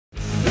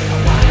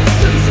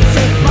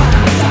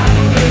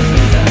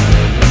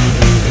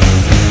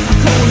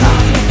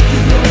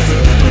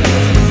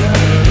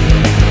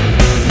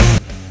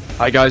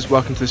Hi guys,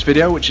 welcome to this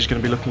video which is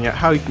going to be looking at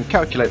how you can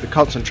calculate the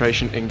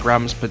concentration in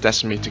grams per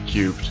decimeter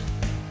cubed.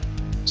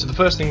 So the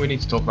first thing we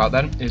need to talk about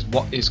then is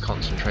what is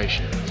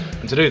concentration.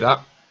 And to do that,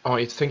 I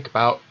want you to think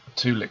about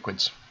two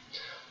liquids.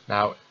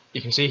 Now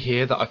you can see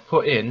here that I've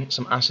put in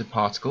some acid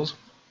particles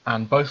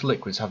and both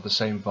liquids have the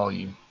same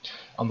volume.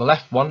 On the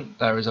left one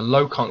there is a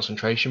low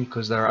concentration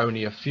because there are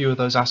only a few of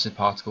those acid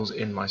particles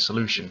in my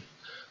solution.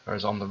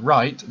 Whereas on the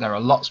right there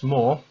are lots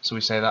more, so we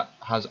say that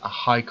has a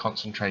high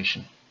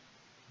concentration.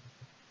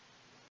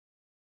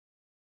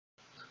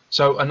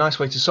 So a nice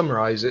way to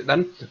summarise it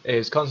then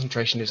is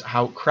concentration is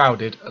how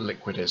crowded a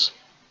liquid is.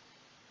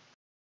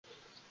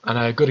 And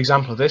a good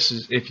example of this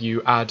is if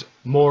you add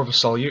more of a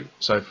solute,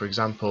 so for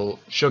example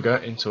sugar,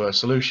 into a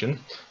solution,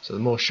 so the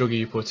more sugar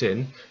you put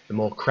in, the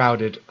more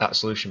crowded that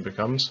solution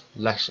becomes,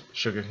 less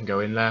sugar can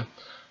go in there,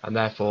 and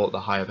therefore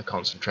the higher the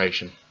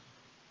concentration.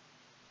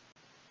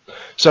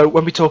 So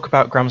when we talk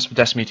about grams per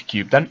decimeter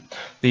cubed then,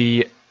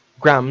 the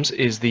grams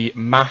is the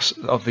mass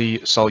of the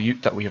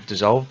solute that we have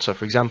dissolved. So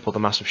for example the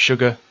mass of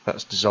sugar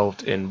that's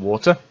dissolved in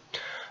water,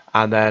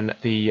 and then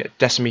the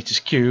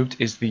decimeters cubed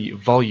is the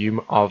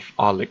volume of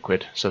our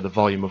liquid, so the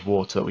volume of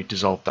water that we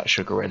dissolved that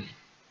sugar in.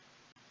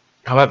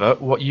 However,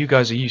 what you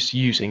guys are used to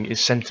using is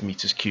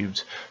centimeters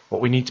cubed.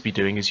 What we need to be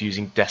doing is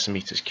using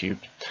decimeters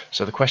cubed.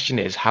 So the question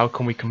is, how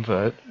can we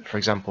convert, for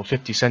example,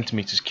 50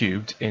 centimeters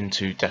cubed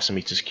into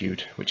decimeters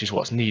cubed, which is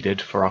what's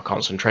needed for our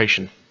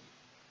concentration.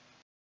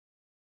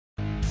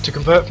 To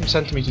convert from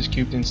centimeters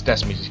cubed into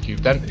decimeters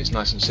cubed then, it's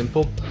nice and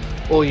simple.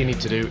 All you need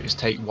to do is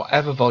take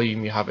whatever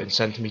volume you have in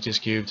centimeters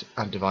cubed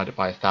and divide it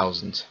by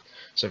 1,000.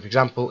 So for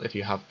example, if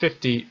you have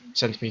 50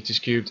 centimeters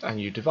cubed and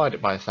you divide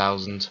it by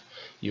 1,000,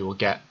 you will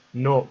get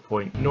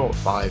 0.05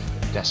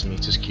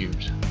 decimeters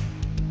cubed.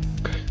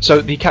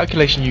 So the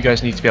calculation you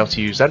guys need to be able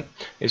to use then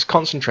is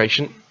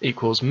concentration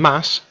equals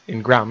mass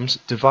in grams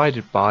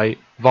divided by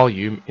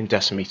volume in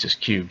decimeters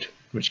cubed,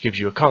 which gives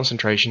you a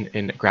concentration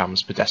in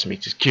grams per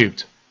decimeters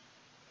cubed.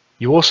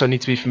 You also need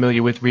to be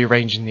familiar with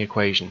rearranging the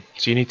equation,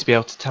 so you need to be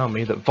able to tell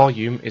me that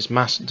volume is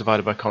mass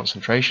divided by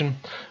concentration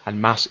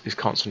and mass is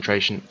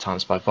concentration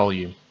times by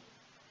volume.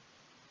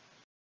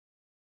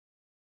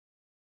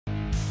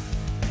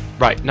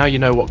 Right, now you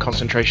know what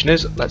concentration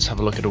is, let's have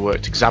a look at a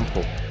worked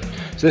example.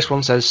 So this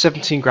one says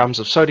 17 grams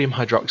of sodium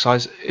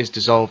hydroxide is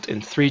dissolved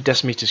in 3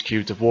 decimeters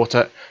cubed of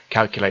water,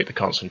 calculate the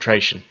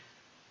concentration.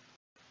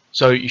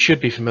 So you should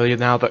be familiar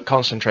now that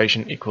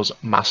concentration equals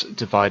mass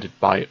divided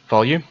by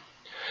volume.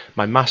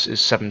 My mass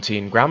is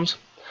 17 grams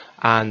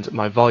and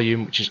my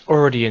volume, which is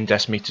already in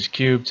decimeters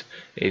cubed,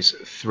 is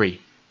 3.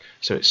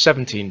 So it's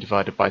 17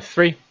 divided by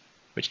 3,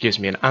 which gives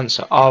me an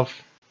answer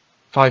of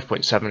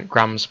 5.7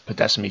 grams per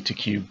decimeter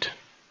cubed.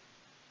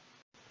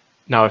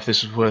 Now if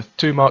this was worth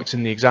 2 marks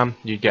in the exam,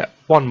 you get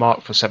 1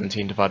 mark for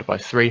 17 divided by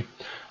 3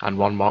 and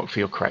 1 mark for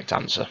your correct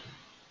answer.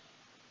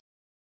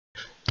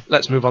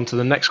 Let's move on to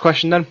the next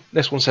question then.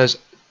 This one says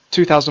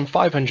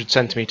 2,500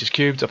 centimeters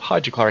cubed of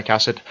hydrochloric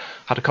acid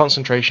had a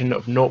concentration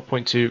of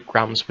 0.2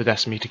 grams per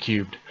decimeter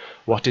cubed.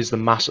 What is the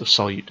mass of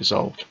solute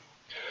dissolved?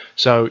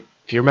 So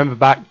if you remember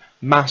back,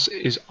 mass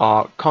is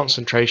our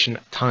concentration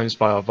times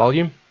by our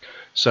volume.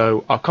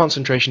 So our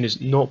concentration is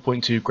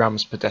 0.2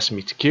 grams per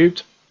decimeter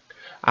cubed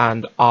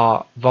and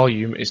our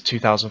volume is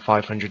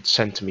 2,500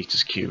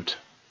 centimeters cubed.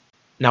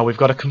 Now we've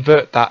got to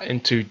convert that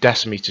into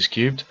decimeters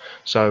cubed.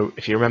 So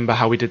if you remember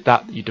how we did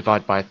that, you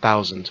divide by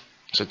 1,000.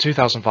 So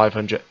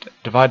 2,500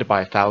 divided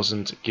by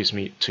 1,000 gives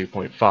me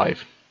 2.5.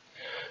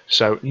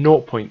 So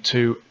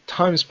 0.2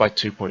 times by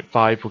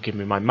 2.5 will give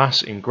me my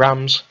mass in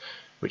grams,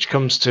 which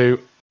comes to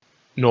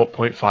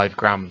 0.5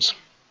 grams.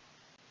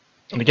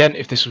 And again,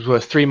 if this was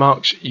worth 3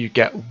 marks, you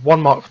get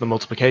 1 mark for the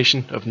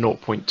multiplication of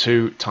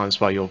 0.2 times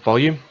by your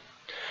volume.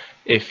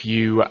 If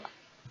you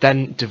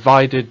then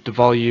divided the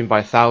volume by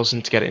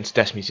 1,000 to get it into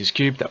decimeters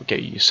cubed, that would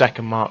get you your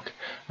 2nd mark,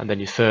 and then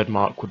your 3rd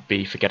mark would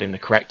be for getting the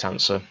correct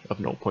answer of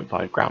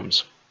 0.5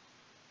 grams.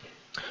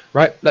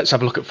 Right, let's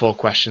have a look at 4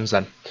 questions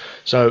then.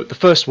 So the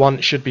first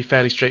one should be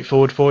fairly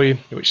straightforward for you,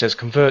 which says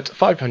convert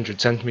 500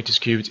 centimeters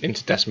cubed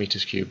into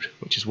decimeters cubed,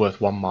 which is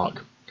worth 1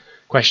 mark.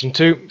 Question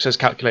 2 says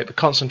calculate the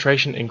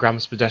concentration in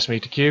grams per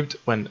decimeter cubed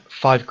when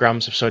 5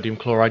 grams of sodium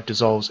chloride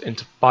dissolves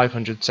into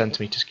 500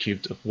 centimeters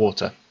cubed of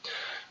water.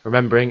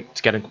 Remembering,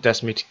 to get into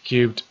decimeter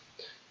cubed,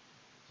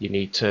 you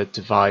need to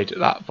divide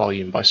that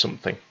volume by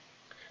something.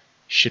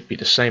 Should be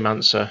the same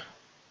answer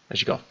as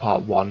you got for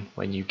part 1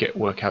 when you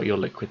work out your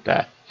liquid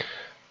there.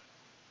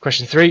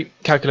 Question 3,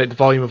 calculate the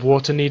volume of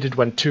water needed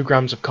when 2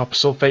 grams of copper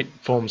sulfate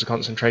forms a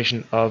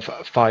concentration of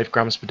 5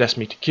 grams per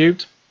decimeter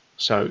cubed.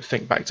 So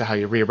think back to how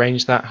you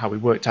rearranged that, how we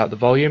worked out the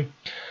volume.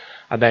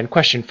 And then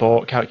question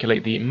 4,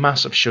 calculate the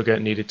mass of sugar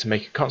needed to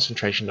make a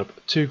concentration of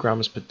 2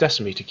 grams per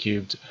decimeter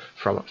cubed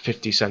from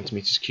 50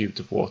 centimeters cubed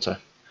of water.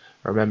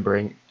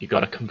 Remembering, you've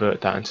got to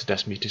convert that into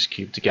decimeters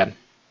cubed again.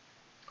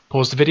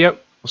 Pause the video,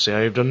 we'll see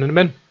how you've done in a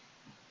minute.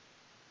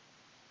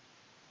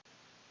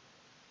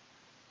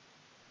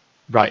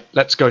 Right,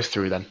 let's go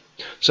through then.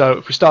 So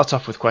if we start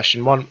off with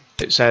question 1,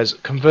 it says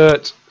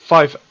convert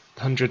 5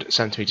 100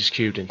 centimeters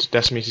cubed into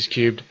decimeters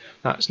cubed.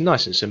 That's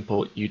nice and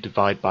simple. You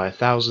divide by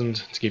 1000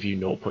 to give you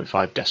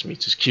 0.5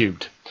 decimeters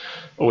cubed.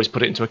 Always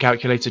put it into a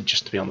calculator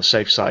just to be on the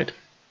safe side.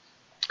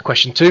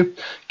 Question 2.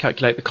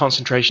 Calculate the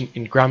concentration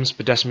in grams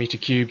per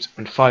decimeter cubed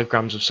when 5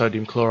 grams of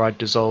sodium chloride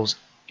dissolves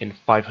in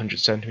 500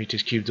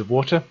 centimeters cubed of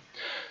water.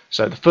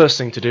 So the first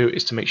thing to do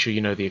is to make sure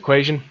you know the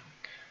equation,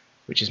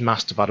 which is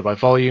mass divided by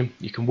volume.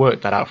 You can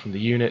work that out from the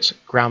units.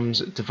 Grams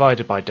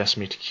divided by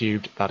decimeter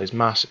cubed, that is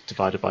mass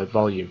divided by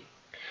volume.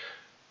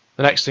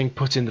 The next thing,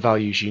 put in the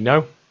values you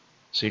know.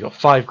 So you've got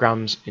 5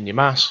 grams in your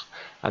mass,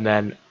 and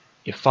then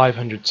your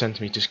 500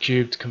 centimeters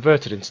cubed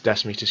converted into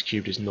decimeters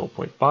cubed is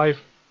 0.5.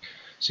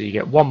 So you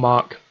get 1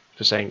 mark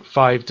for saying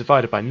 5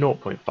 divided by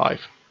 0.5.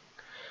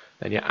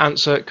 Then your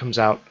answer comes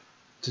out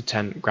to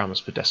 10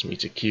 grams per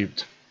decimeter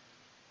cubed.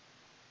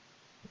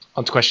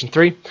 On to question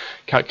 3.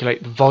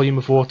 Calculate the volume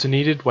of water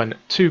needed when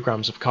 2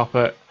 grams of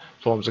copper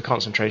forms a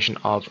concentration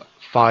of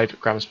 5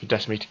 grams per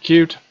decimeter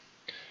cubed.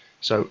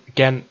 So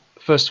again,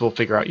 first of all,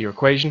 figure out your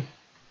equation.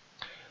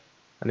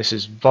 And this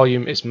is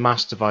volume is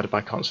mass divided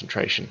by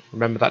concentration.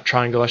 Remember that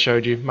triangle I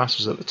showed you? Mass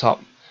was at the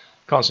top,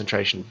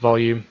 concentration,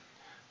 volume.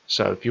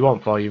 So if you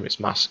want volume, it's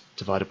mass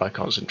divided by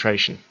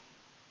concentration.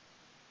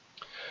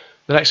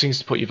 The next thing is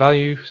to put your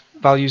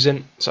values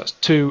in. So that's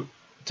 2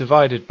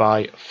 divided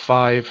by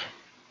 5,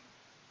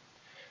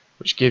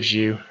 which gives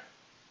you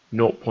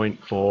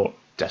 0.4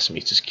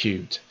 decimeters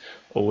cubed.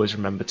 Always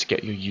remember to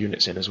get your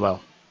units in as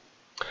well.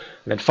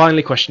 And then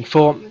finally, question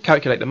 4,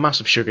 calculate the mass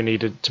of sugar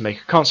needed to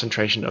make a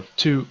concentration of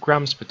 2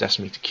 grams per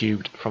decimeter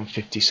cubed from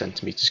 50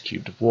 centimeters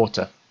cubed of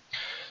water.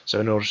 So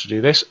in order to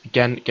do this,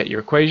 again, get your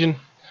equation.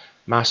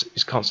 Mass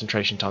is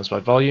concentration times by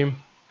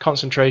volume.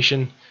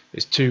 Concentration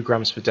is 2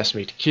 grams per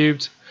decimeter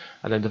cubed,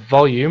 and then the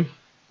volume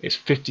is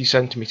 50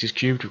 centimeters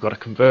cubed. We've got to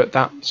convert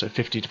that, so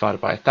 50 divided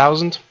by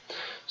 1000.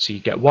 So you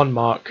get 1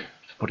 mark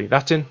for putting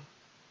that in.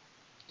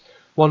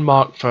 1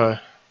 mark for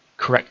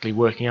correctly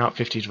working out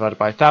 50 divided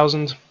by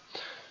 1000.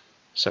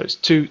 So it's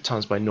 2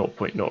 times by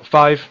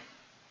 0.05,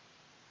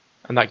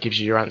 and that gives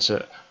you your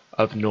answer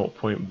of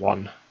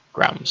 0.1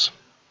 grams.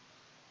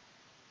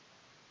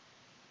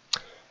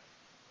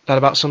 That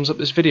about sums up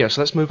this video,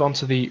 so let's move on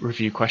to the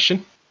review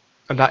question,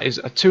 and that is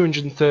a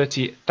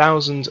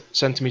 230,000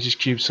 centimeters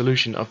cubed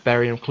solution of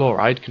barium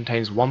chloride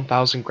contains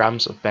 1000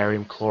 grams of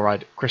barium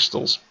chloride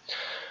crystals.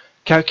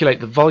 Calculate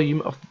the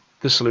volume of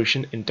the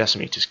solution in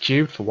decimeters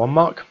cubed for 1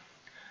 mark.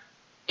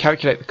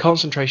 Calculate the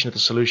concentration of the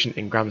solution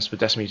in grams per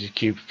decimeter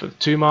cubed for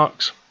 2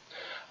 marks.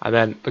 And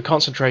then the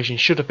concentration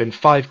should have been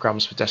 5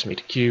 grams per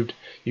decimeter cubed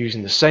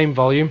using the same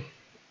volume,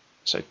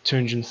 so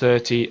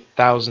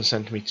 230,000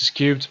 centimeters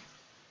cubed.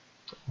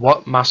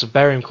 What mass of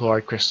barium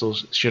chloride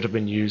crystals should have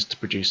been used to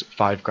produce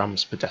 5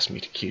 grams per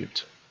decimeter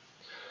cubed?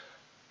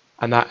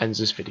 And that ends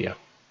this video.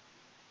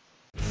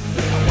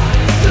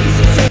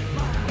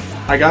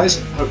 Hi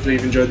guys, hopefully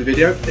you've enjoyed the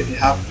video. If you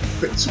have,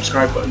 click the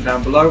subscribe button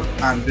down below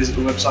and visit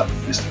the website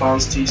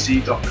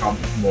mrbarnestc.com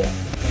for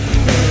more.